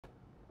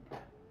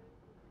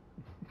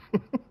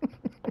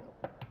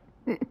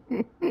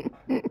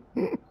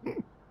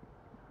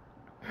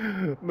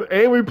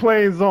Ain't we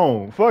playing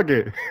zone? Fuck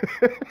it.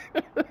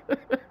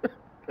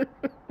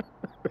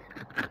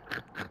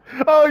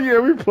 Oh yeah,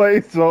 we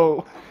play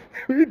zone.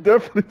 We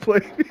definitely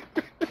play.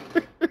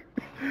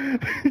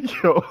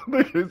 Yo,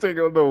 niggas ain't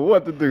gonna know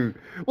what to do.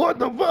 What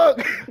the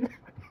fuck?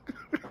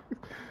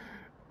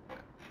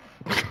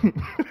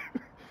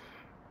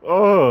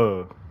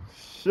 Oh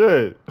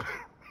shit.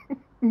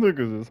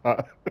 Niggas is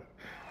hot.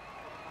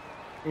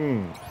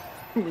 Mm.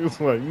 It's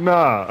like,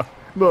 nah.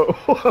 No.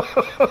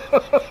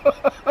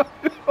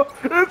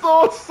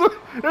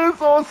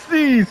 It's on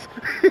C's.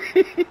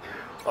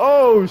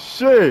 Oh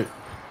shit.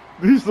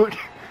 These look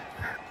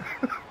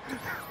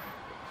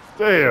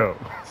damn.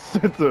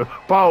 Center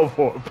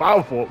powerful,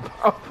 powerful,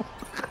 powerful.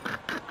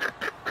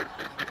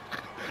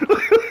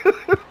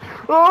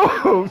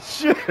 Oh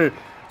shit.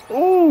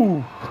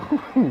 Ooh.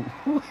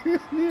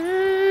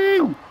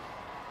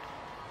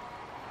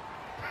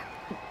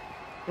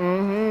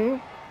 Mm-hmm.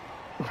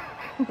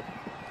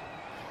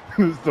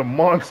 It's the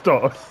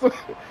monsters.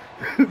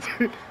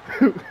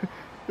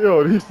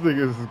 Yo, these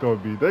niggas is gonna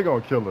be, they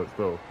gonna kill us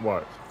though.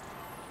 Watch.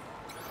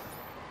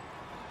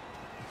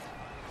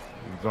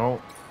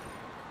 Don't.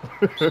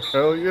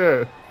 Hell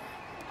yeah.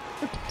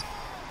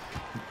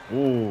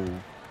 Ooh.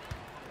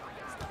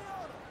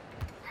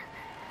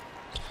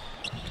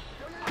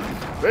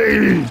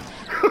 Hey!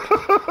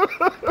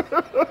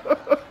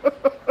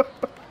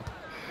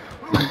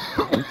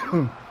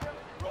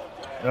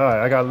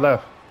 Alright, I got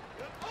left.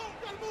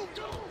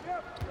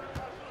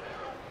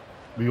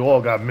 We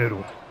all got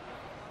middle.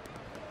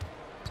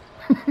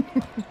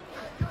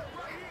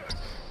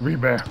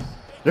 Rebound.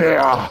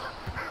 Yeah!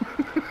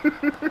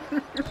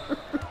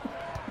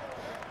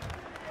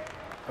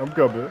 I'm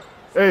coming.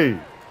 Hey!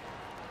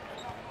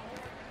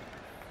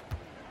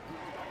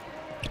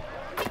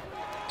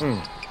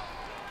 Mm.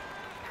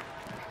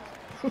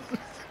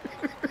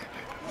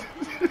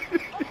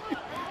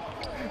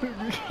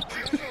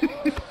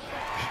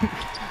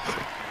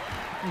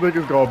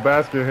 Niggas called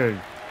basket hay.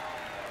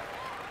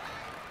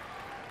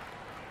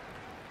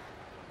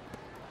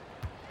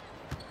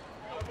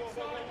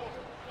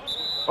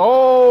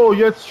 Oh,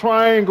 yes,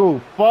 triangle.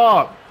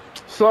 Fuck.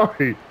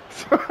 Sorry.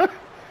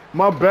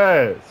 My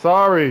bad.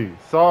 Sorry.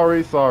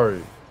 Sorry,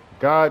 sorry.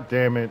 God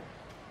damn it.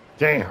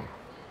 Damn.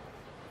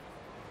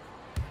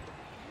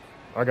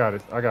 I got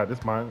it. I got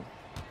this mine.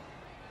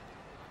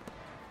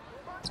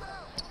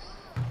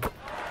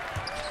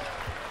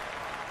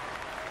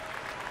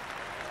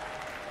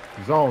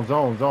 Zone,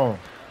 zone, zone.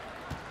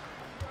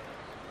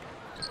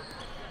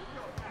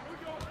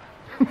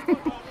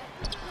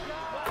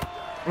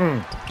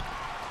 Mm.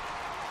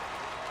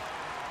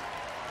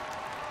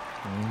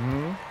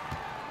 Mm-hmm.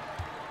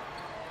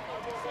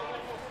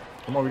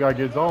 Come on, we gotta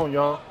get zone,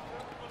 y'all.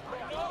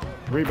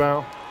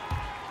 Rebound.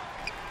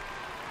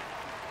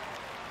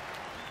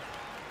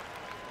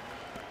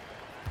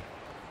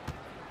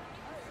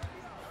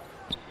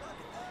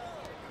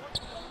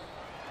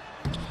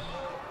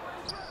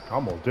 I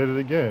almost did it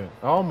again.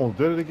 I almost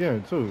did it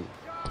again, too.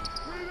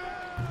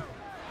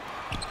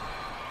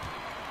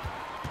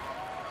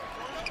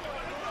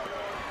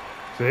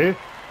 See?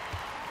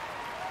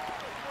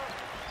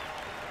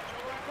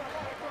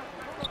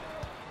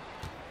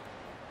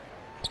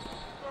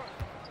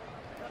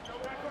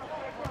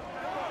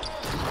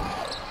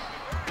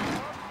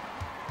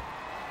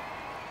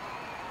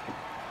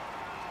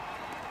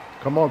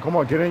 Come on, come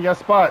on. Get in your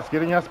spots.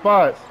 Get in your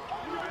spots.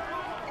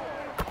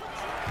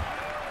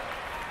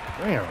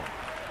 Damn.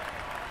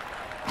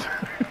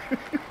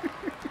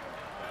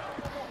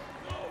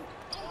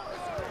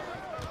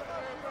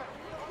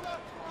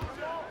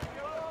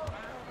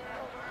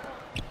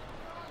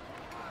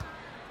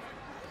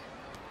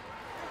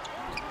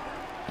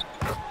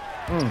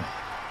 Mm.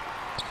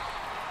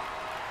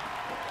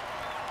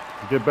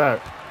 Get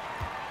back.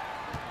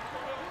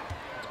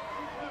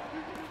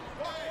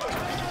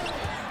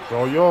 It's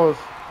all yours.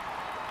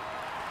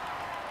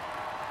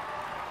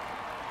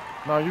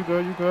 No, you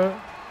good, you good.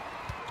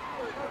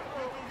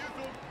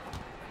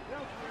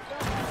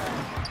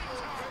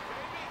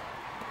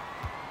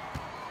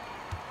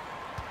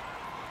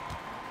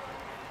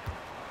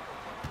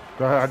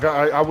 Go ahead.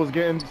 I was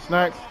getting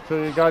snacks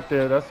till you got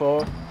there, that's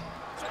all.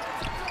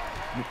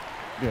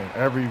 Getting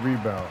every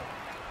rebound.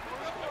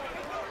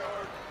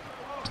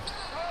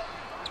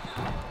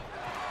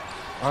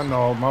 I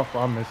know,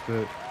 I missed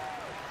it.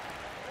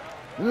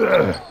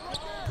 Yo,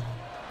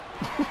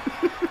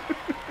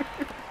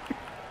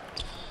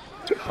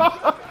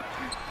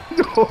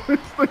 this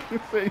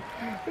nigga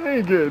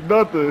ain't getting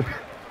nothing.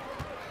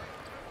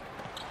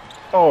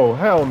 Oh,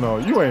 hell no.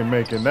 You ain't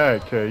making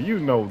that, K. You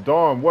know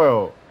darn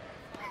well.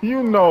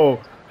 You know,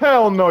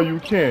 hell no you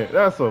can't.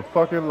 That's a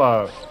fucking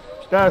lie.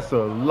 That's a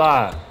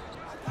lie.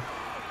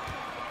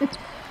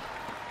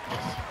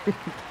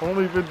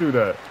 Don't even do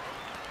that.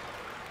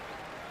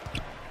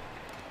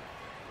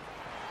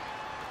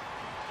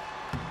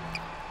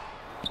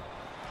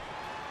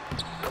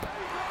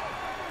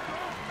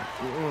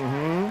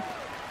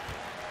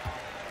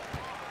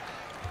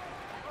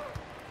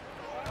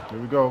 Here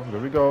we go. Here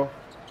we go.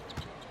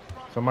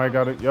 Somebody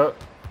got it. Yup.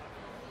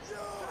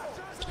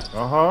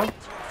 Uh-huh.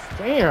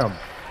 Damn.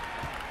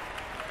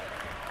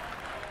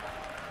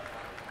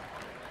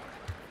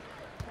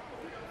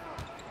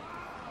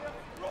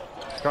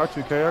 Got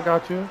you, Kay. I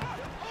got you.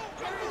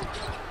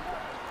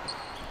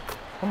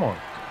 Come on.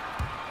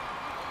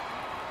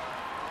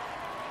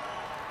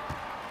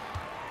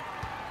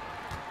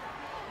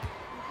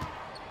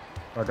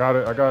 I got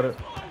it. I got it.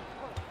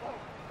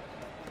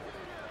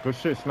 Good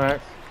shit,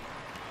 Snacks.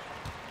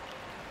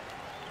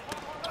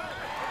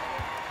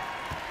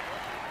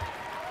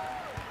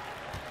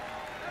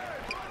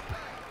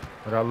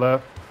 I got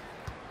left.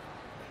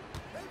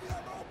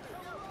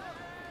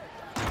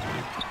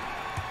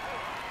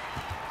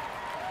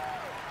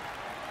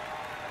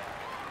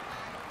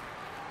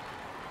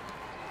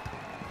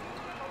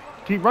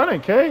 Keep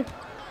running, Kay.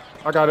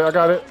 I got it. I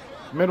got it.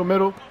 Middle,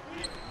 middle.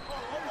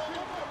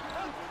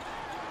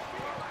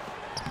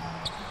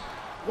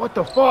 What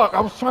the fuck? I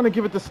was trying to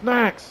give it to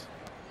Snacks.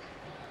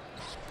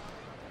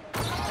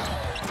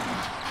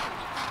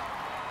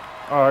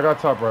 Oh, I got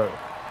top right.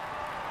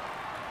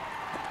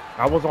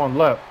 I was on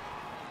left.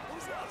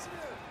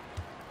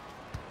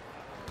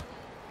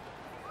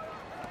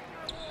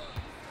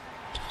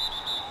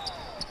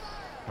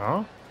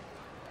 Huh?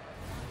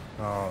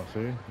 Oh,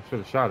 see? You should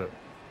have shot it.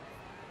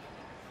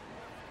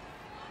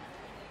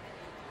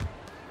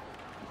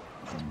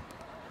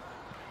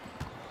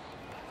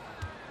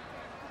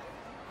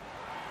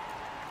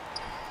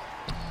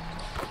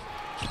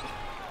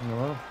 You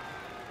know what?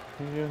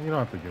 You don't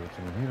have to give it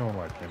to me. He don't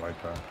like me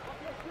like that.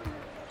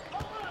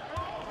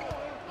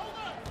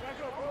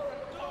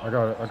 I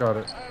got it. I got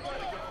it.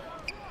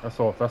 That's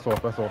off. That's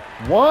off. That's off.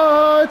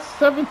 What?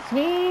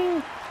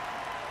 17?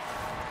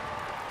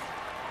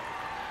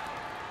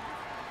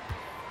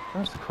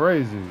 That's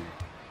crazy.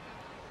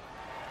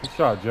 Good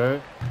shot,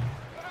 Jay.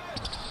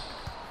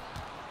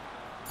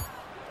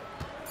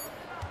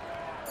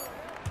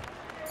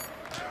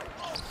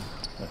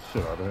 That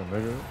shit out of him,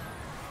 nigga.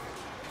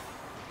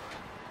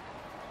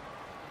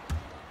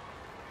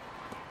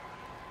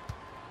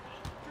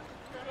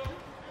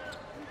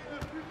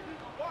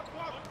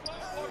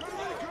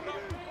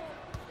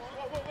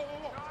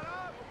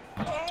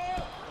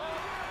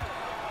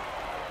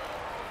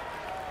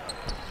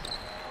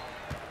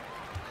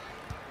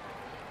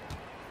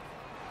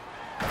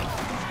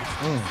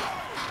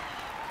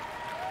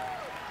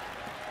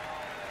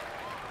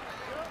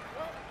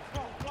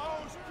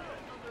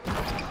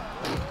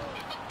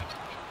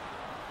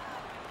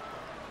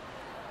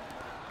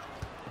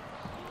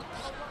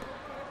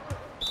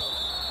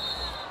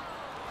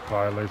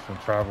 Violation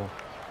travel.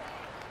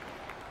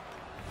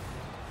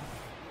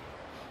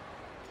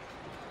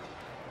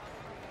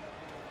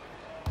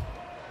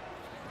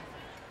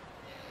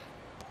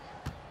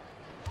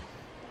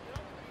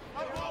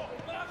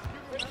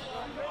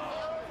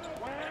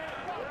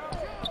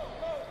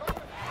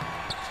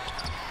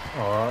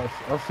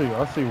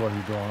 I see what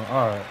he's doing.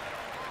 All right.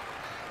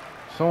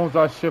 As soon as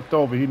I shift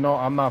over, he know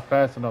I'm not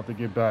fast enough to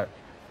get back.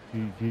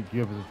 He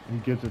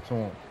gives it to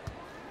him.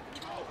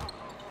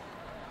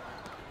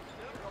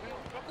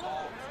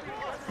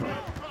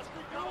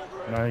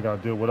 Now he got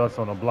to deal with us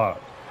on the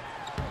block.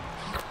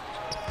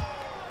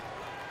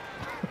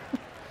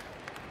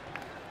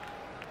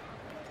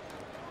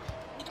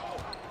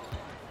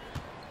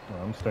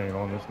 I'm staying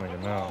on this nigga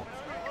now.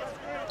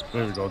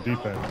 There we go,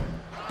 defense.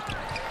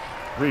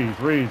 Reeves.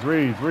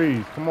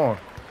 Come on.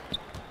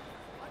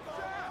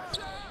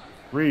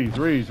 Reeves.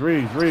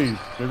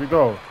 There we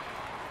go.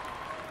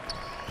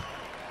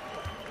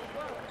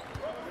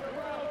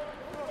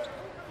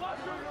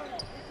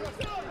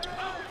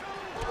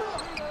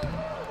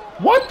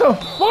 What the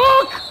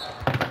fuck?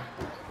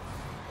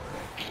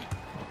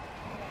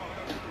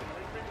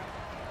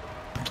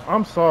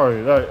 I'm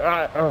sorry. Like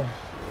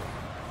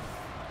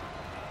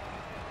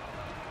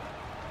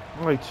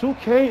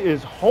 2K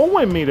is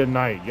hoeing me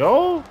tonight,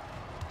 yo.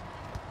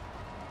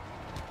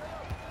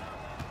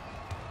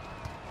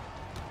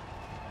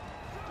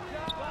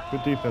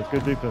 Good defense,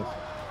 good defense.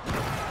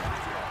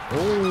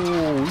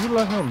 Oh, you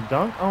let him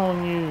dunk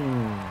on you.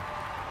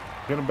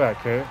 Get him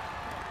back, kid.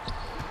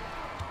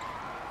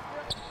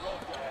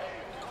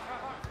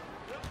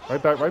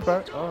 Right back.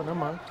 Oh, never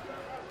mind.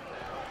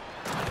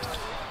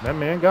 That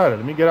man got it.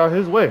 Let me get out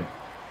his way.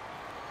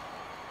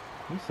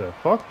 He said,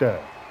 fuck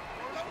that.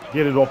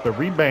 Get it off the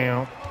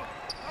rebound.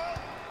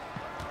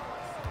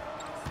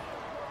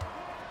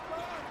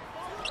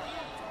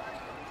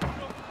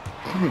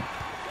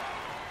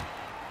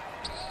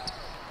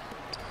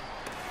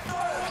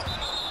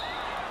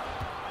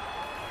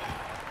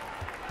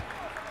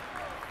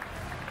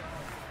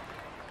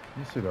 Let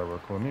me see that real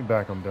quick. Let me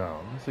back him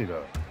down. Let me see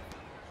that.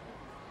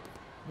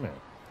 Man.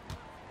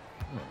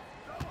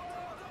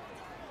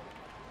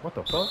 What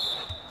the fuck?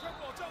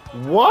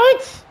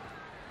 What?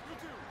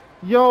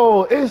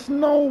 Yo, it's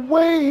no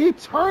way he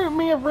turned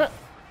me around.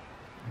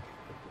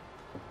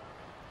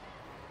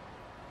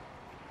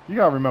 You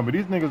gotta remember,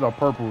 these niggas are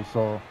purple,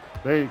 so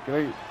they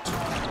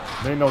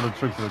know the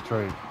tricks of the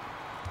trade.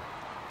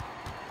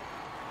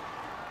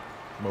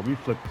 But we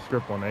flipped the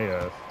script on their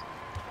ass.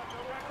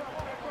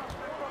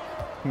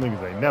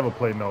 Niggas ain't never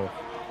played no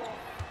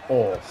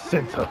all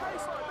center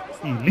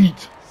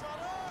elite.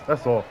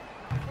 That's all.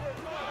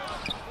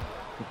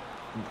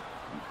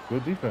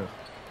 Good defense.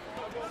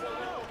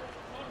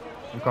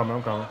 I'm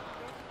coming.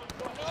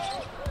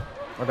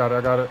 I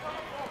got it.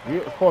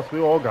 Of course, we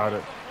all got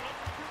it.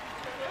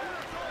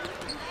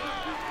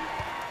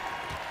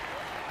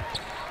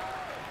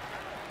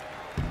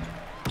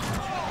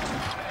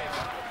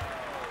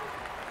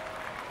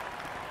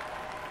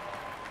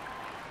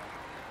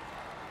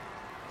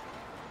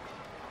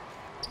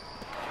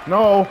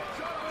 No.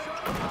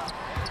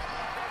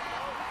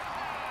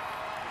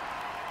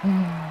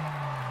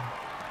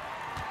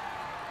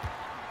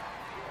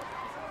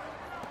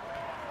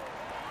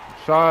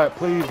 Shot,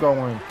 please go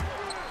in.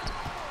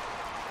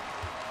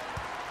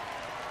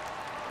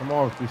 Come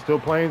on, we still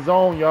playing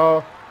zone,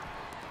 y'all.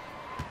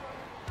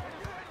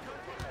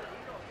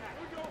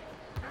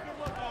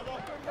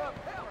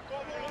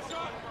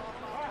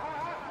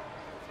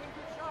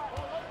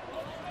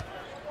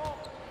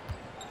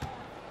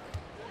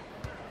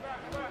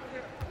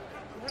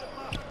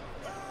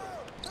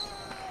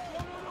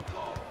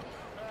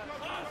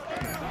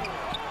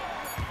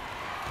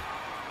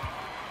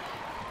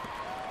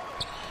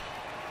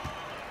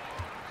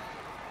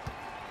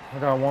 I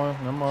got one.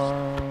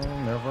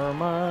 Never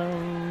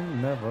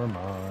mind.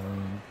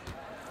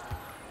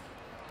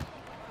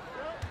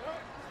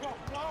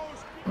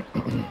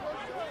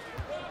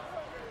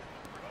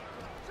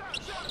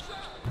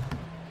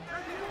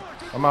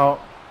 I'm out.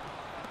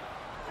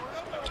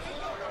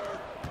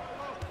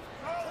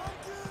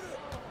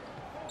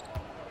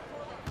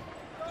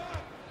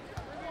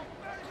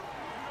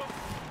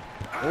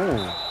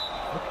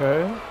 Oh,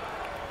 okay.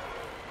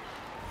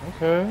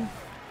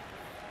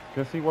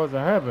 Guess he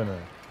wasn't having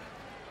it.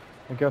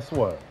 And guess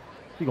what?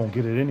 He gonna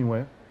get it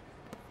anyway.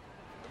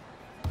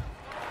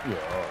 Yeah.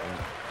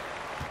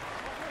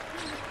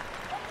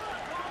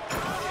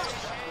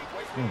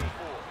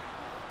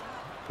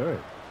 Okay.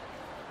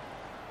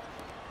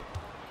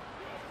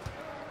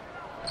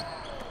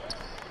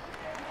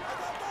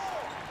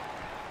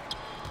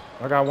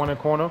 I got one in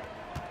corner.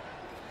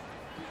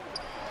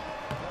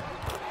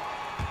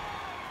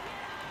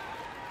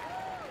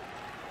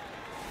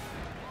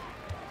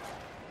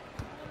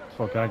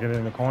 So can I get it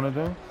in the corner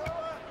then?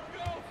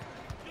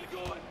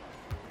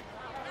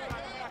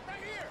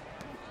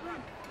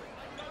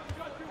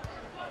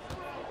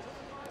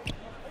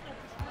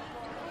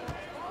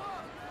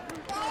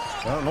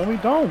 No, we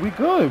don't. We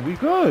good. We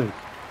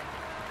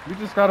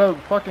just gotta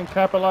fucking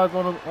capitalize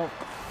on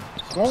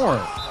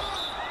scoring.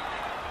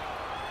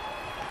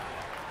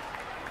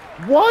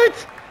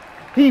 What?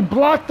 He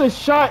blocked the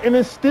shot and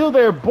it's still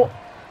there. This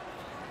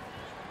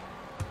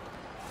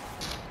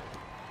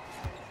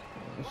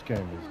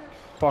game is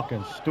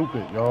fucking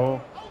stupid,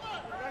 yo.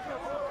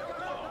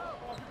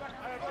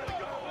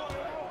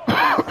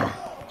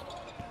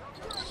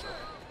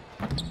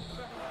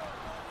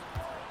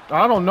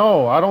 I don't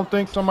know. I don't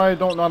think somebody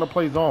don't know how to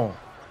play zone.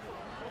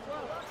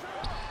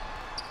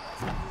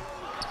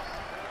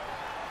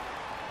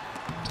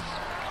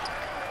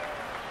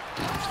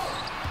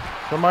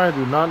 Somebody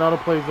do not know how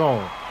to play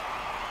zone.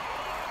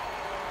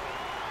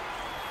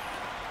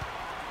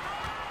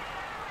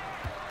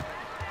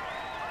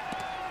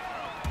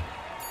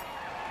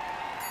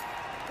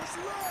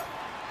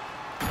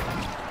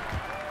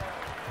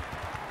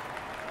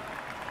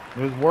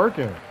 It's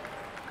working.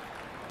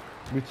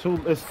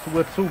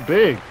 We're too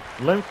big.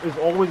 Length is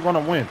always gonna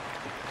win.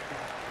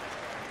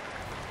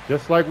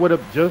 Just like with a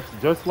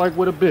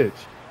bitch.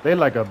 They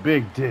like a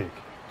big dick.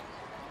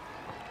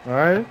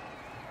 Alright?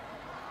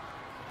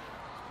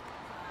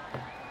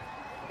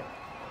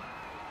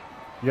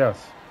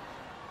 Yes.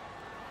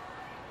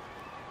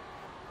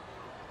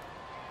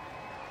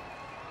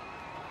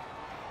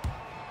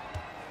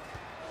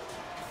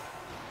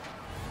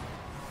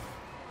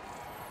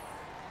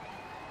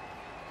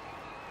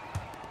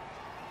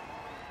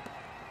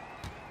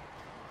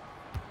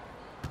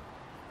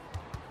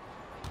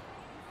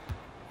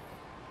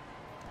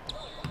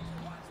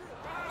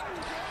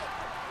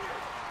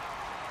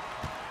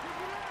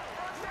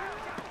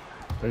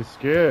 They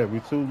scared. We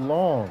too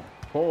long.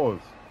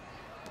 Pause.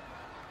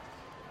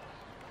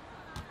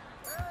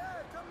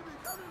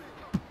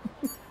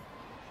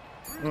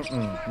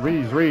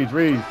 Reeds. We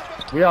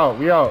out.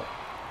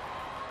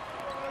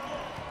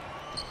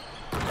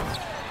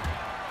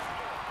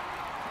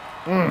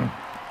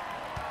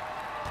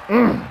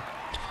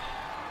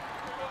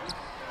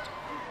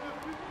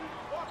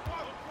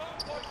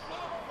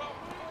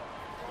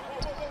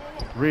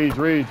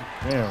 Reeds.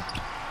 Damn.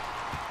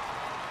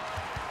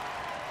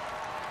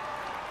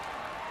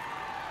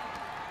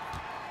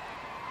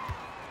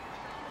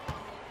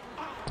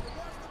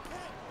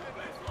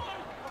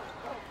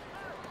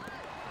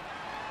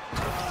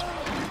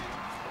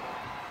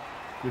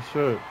 Good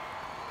shit.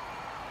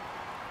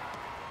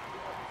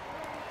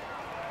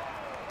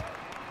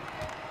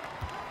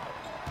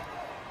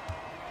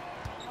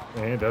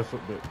 And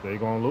they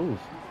gonna lose.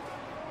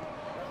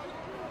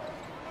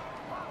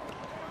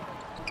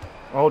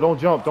 Oh, don't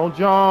jump. Don't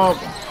jump.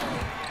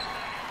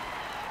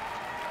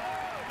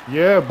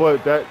 Yeah,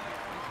 but that...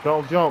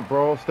 Don't jump,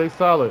 bro. Stay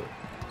solid.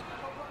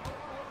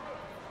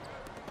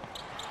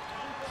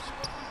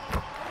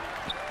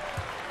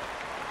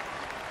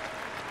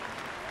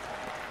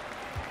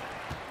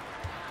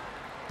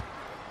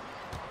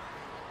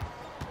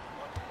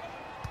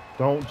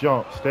 Don't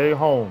jump. Stay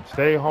home.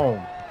 Stay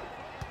home.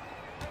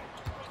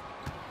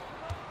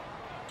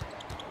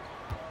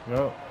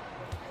 Yep.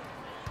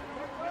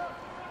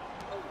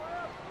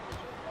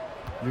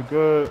 You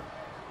good.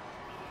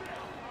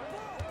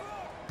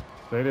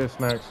 Stay there,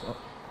 Snacks.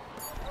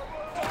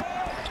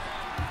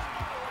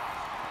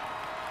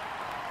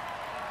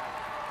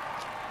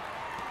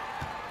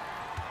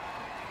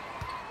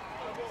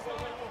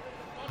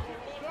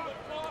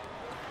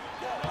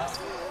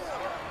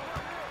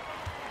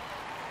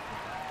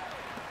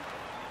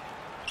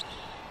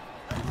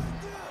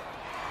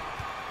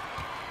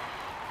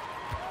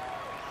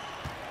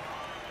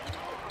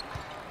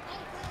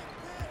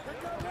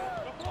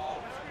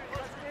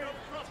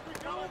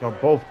 Y'all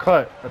both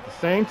cut at the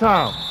same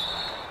time.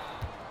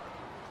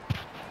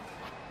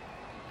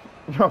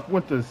 Y'all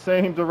went the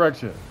same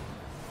direction.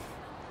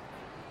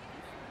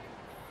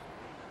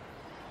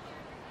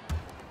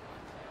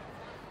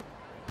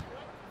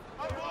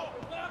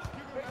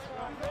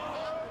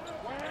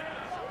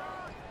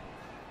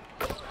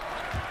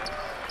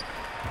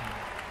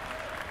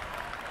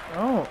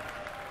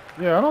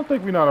 I don't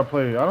think we know how to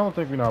play. I don't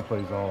think we know how to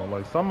play zone.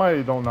 Like,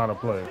 somebody don't know how to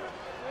play.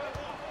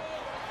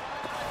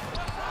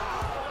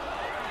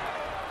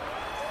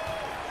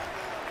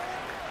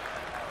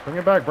 Bring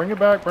it back, bring it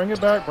back, bring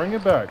it back, bring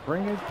it back,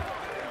 bring it.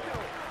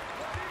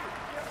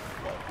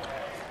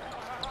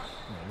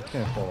 You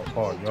can't fall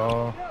apart,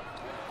 y'all.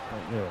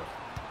 Yeah.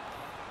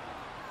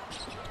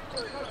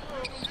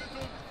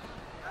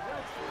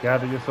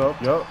 Gather yourself,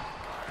 yup.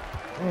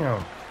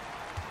 Damn.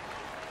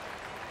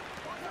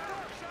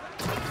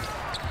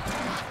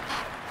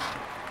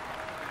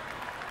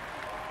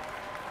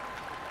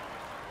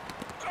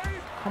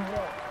 Come on.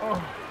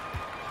 Oh.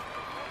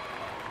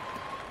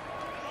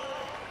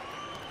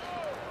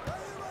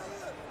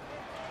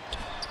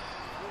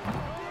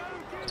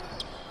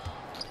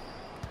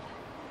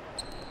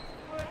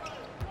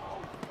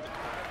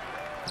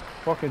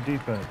 Fucking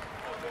defense.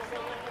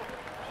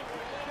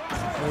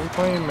 We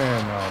playing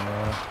man now,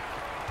 man.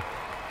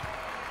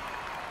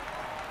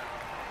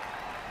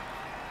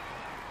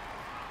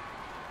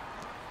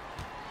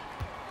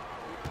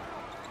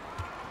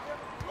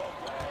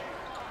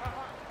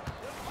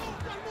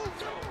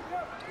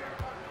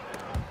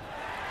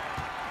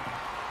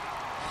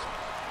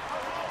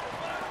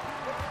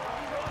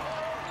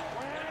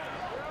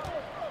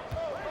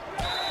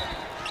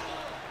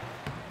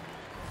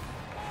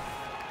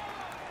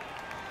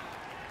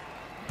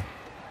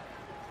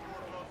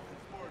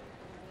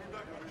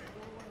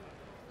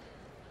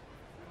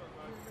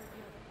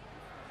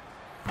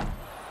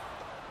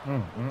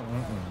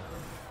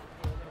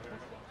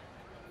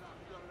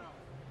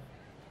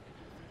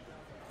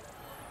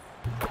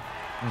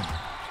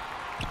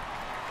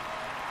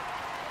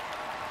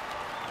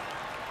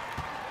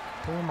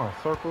 In my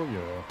circle,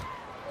 yeah.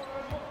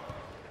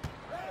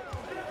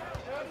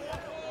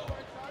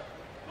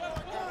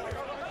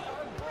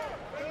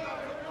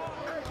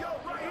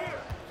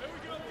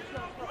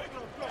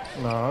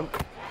 Nah.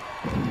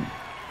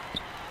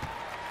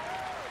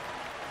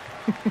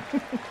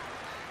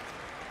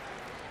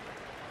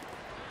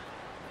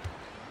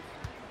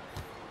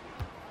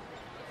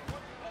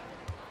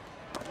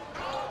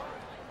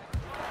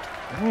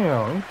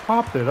 Damn, he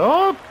popped it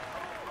up.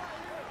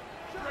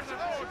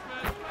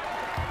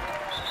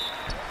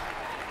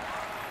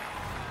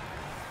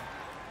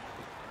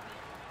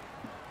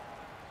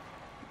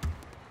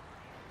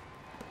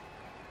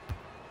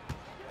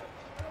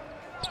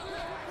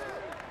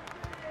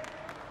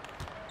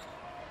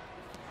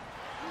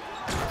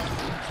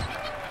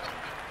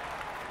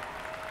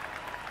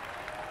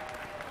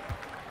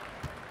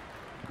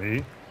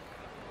 B.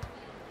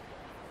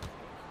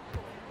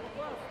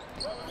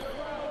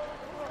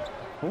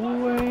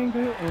 Who ain't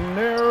getting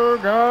there,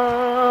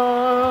 guy?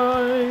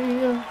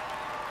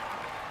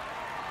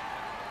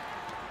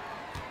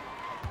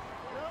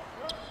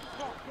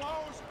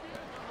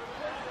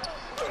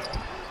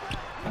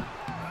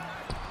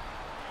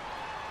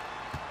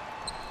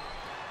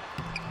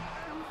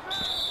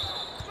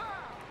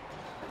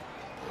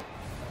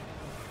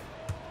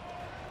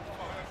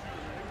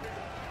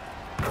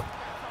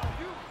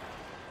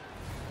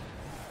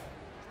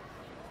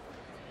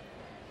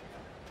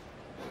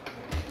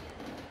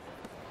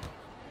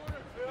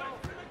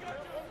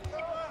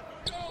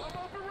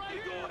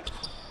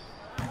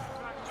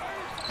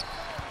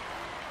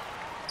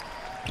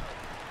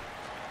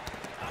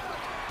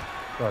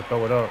 Gotta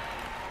throw it up.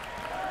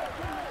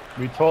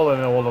 Be taller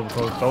than all of them,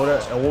 so throw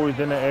that always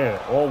in the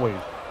air. Always.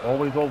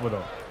 Always over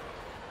them.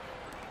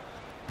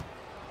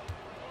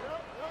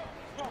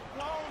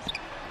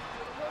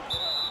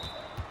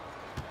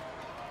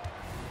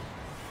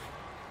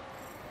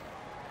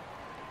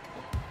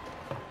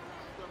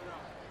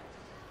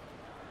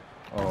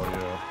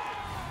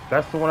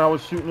 That's the one I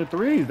was shooting the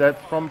threes.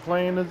 That's from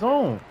playing the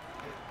zone.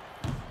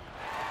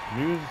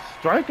 He was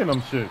striking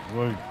them shit.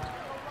 Like,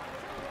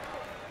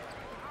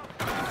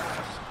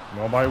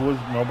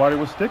 nobody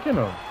was sticking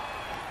them.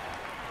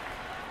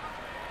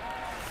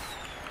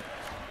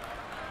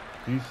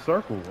 He's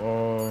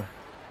circle.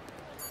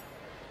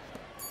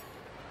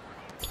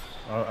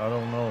 I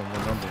don't know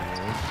what number he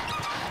is.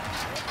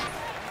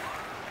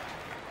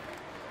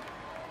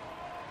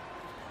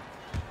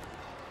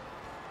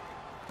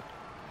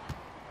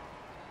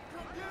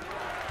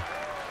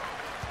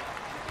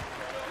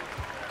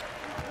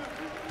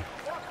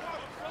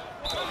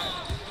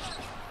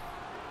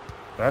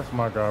 That's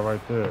my guy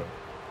right there.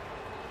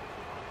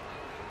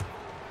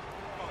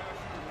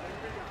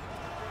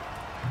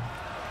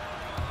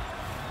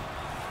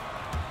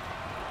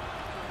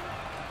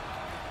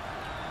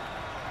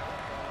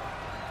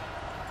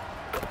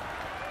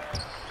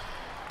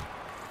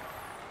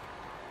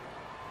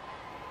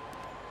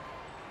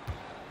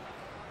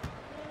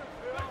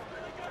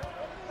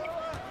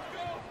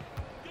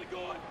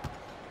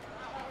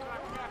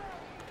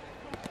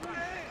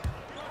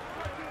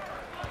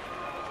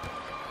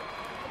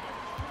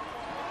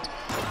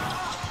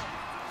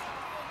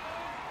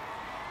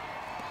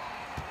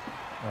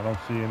 I don't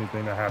see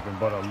anything that happened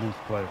but a loose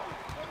play.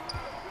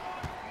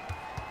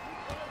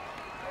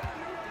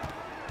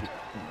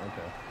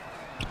 Okay.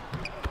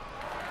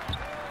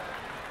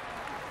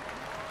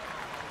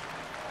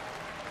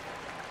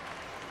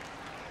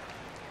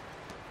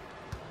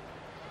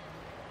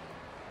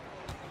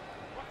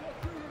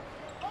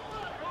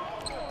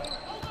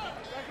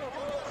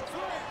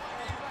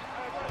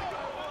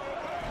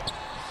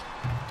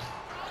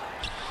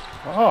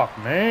 Oh,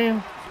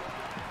 man.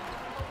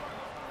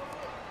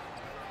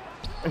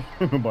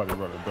 Ain't nobody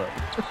running back.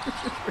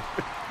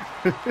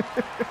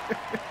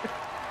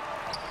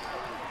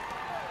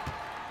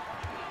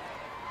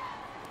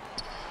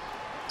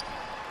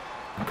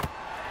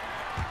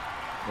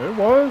 It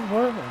was,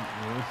 but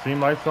it seemed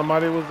like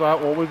somebody was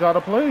always out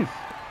of place.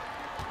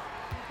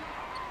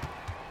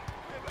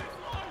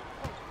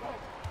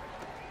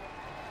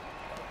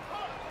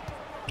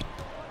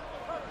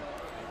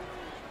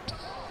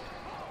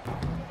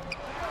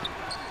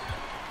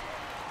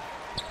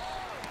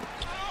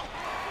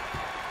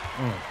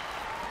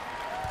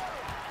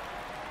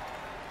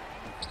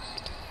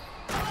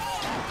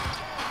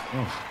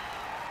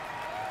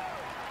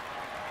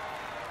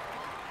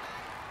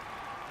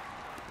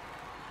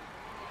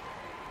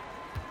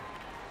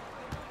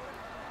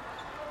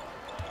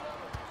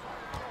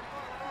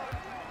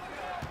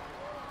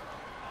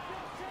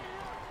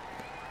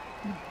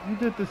 You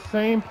did the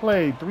same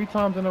play 3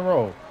 times in a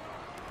row.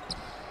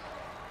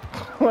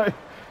 Like,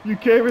 you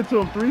gave it to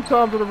him 3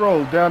 times in a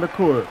row down the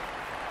court.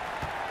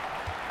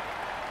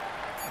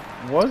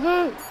 Was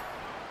it?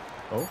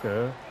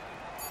 Okay.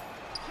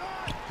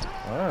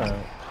 All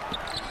right.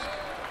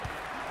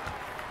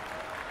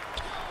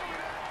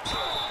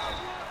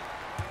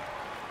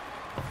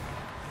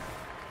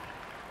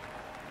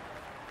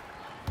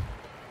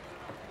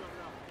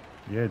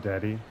 Yeah,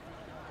 Daddy.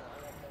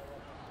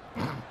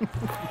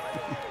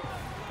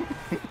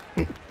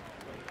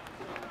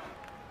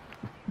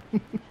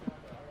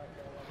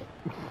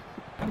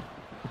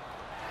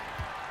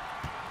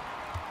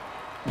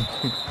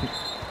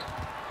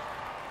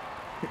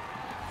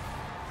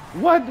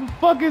 What the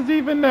fuck is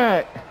even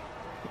that?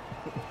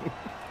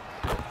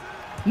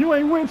 You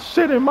ain't win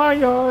shit in my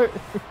yard.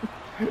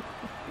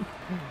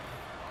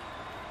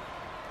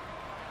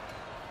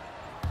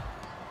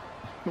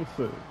 What's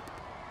it?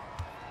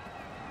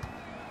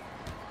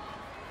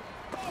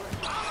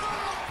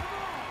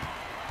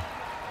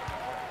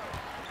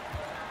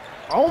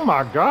 Oh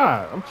my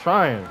God, I'm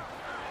trying.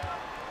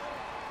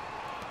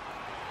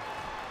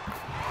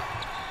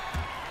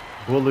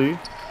 Bully.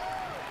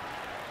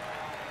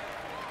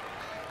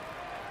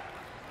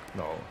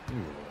 No,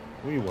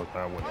 we was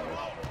not winning this.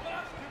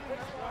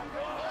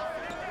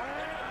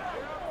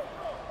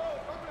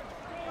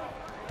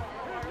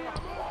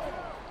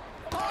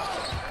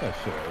 That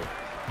shit.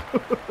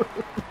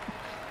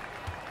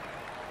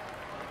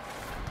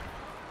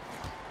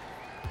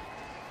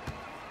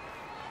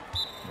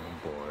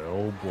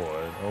 Oh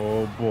boy,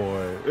 oh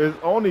boy. It's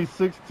only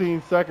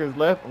 16 seconds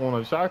left on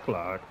a shot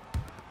clock.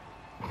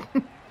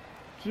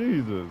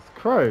 Jesus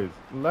Christ.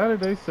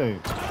 Latter-day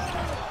Saints.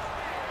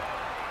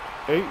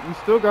 8, you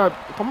still got,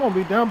 come on,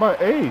 be down by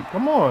 8.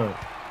 Come on.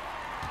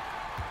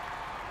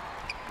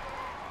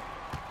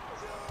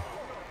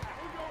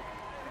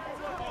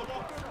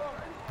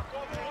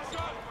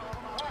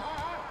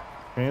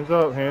 Hands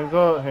up, hands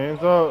up,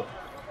 hands up.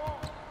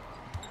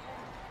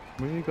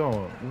 Where you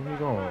going? Where you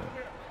going?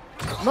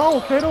 No,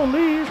 okay, don't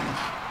leave.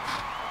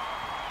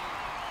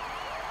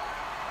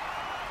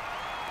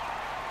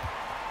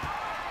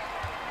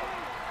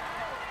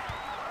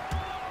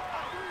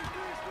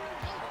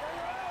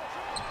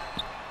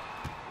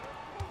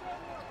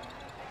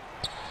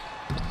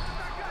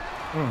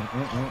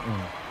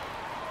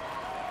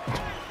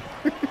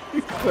 He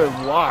said,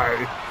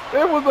 why?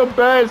 It was a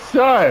bad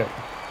shot.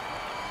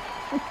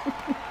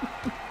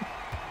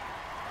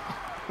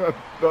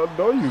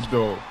 No, you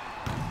don't.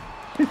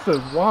 He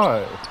says,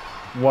 why?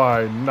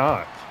 Why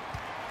not?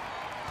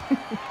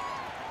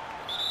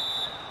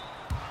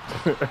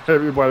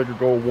 Everybody could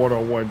go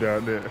one-on-one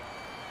down there.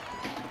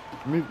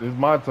 It's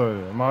my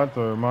turn. My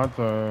turn. My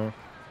turn.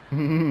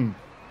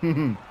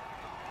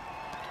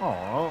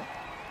 Aww.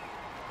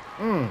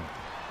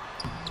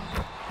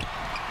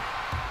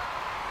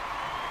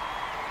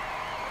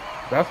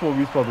 That's what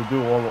we supposed to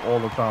do all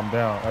the time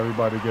down.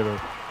 Everybody get a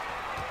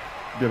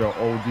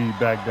OD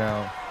back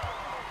down.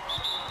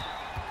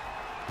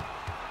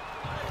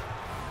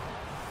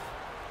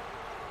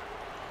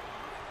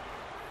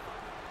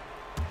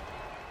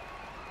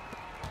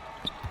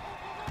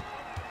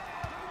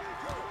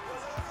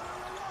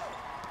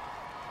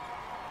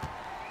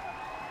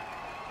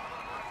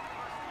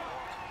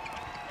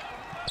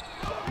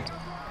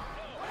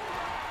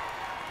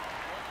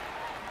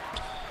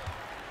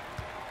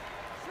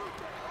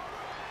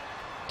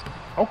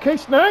 Okay,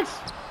 Snacks.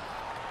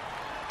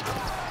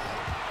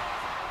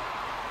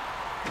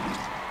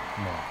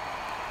 No.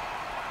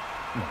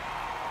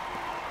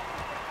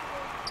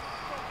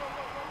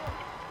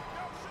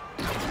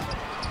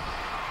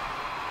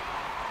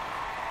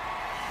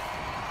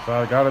 So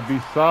I gotta be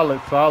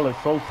solid,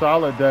 so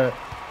solid that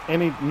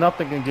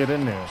nothing can get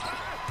in there.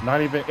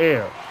 Not even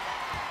air.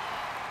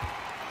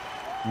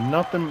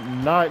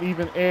 Nothing, not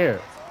even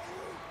air.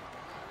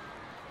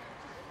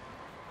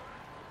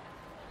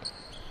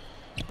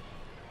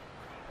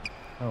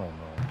 I don't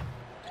know.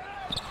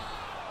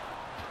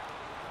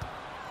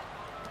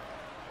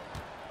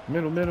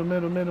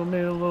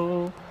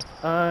 Middle.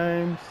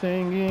 I'm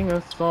singing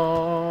a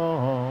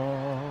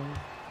song.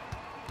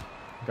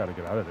 Gotta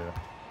get out of there.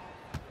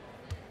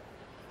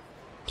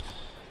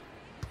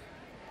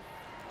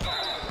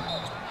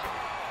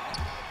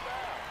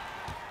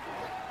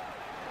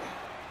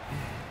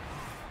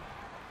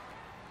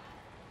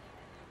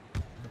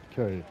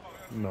 Okay,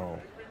 no.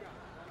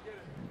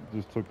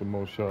 Just took the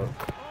most shots.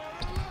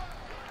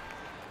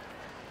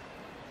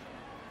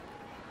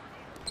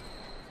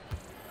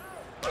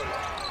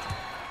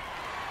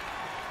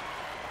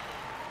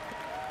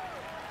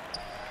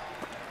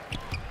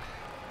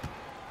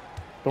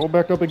 Throw it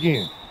back up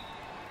again.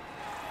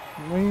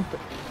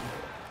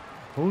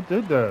 Who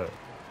did that?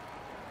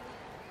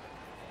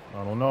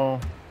 I don't know.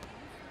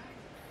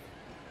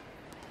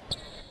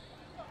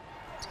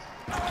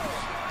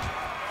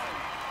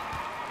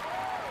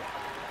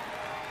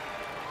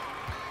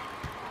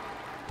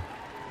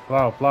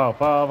 Foul.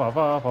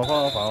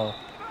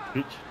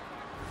 Bitch.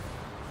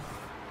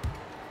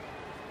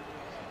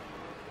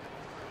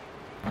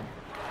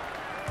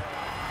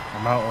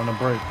 I'm out on the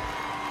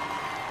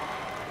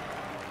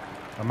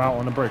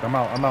break. I'm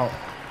out.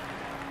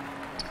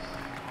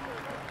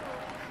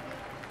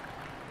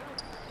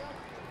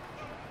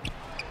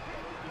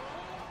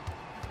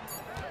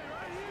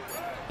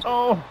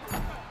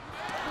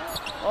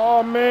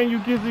 Oh man, you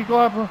Gizzy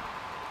Glopper.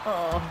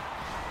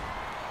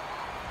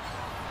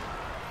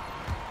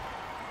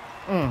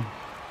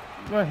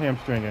 Your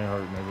hamstring ain't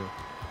hurt,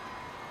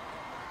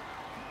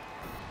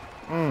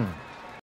 nigga.